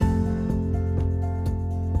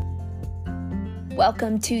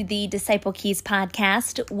Welcome to the Disciple Keys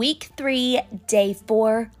podcast, week 3, day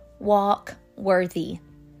 4, walk worthy.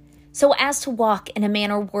 So as to walk in a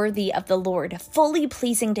manner worthy of the Lord, fully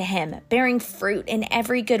pleasing to him, bearing fruit in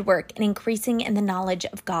every good work and increasing in the knowledge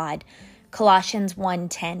of God. Colossians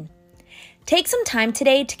 1:10. Take some time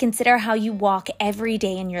today to consider how you walk every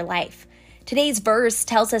day in your life. Today's verse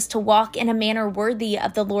tells us to walk in a manner worthy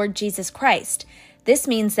of the Lord Jesus Christ. This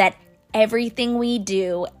means that everything we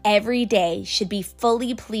do every day should be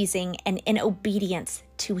fully pleasing and in obedience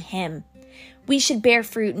to him. We should bear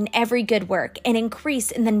fruit in every good work and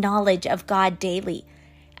increase in the knowledge of God daily.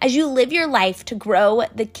 As you live your life to grow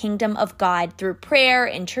the kingdom of God through prayer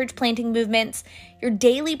and church planting movements, your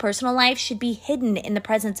daily personal life should be hidden in the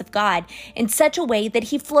presence of God in such a way that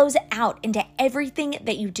he flows out into everything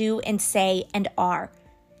that you do and say and are.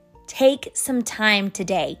 Take some time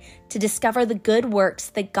today to discover the good works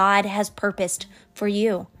that God has purposed for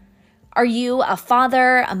you. Are you a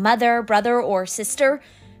father, a mother, brother, or sister?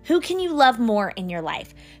 Who can you love more in your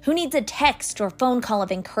life? Who needs a text or phone call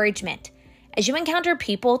of encouragement? As you encounter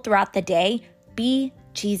people throughout the day, be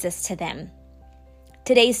Jesus to them.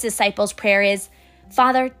 Today's disciples' prayer is,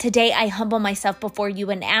 Father, today I humble myself before you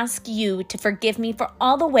and ask you to forgive me for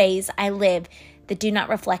all the ways I live that do not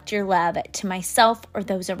reflect your love to myself or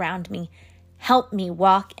those around me. Help me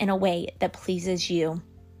walk in a way that pleases you.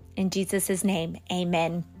 In Jesus' name,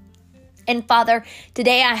 amen. And Father,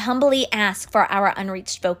 today I humbly ask for our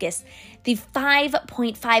unreached focus, the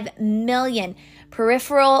 5.5 million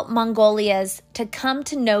peripheral Mongolias, to come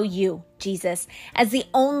to know you, Jesus, as the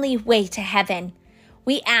only way to heaven.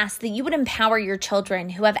 We ask that you would empower your children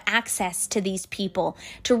who have access to these people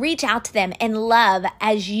to reach out to them and love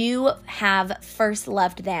as you have first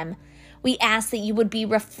loved them. We ask that you would be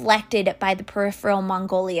reflected by the peripheral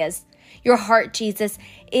Mongolias. Your heart, Jesus,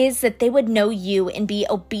 is that they would know you and be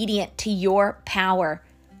obedient to your power.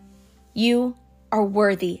 You are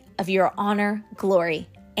worthy of your honor, glory,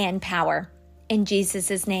 and power. In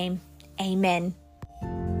Jesus' name, amen.